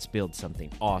 let's build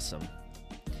something awesome.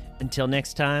 Until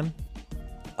next time,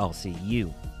 I'll see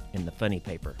you in the funny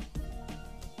paper.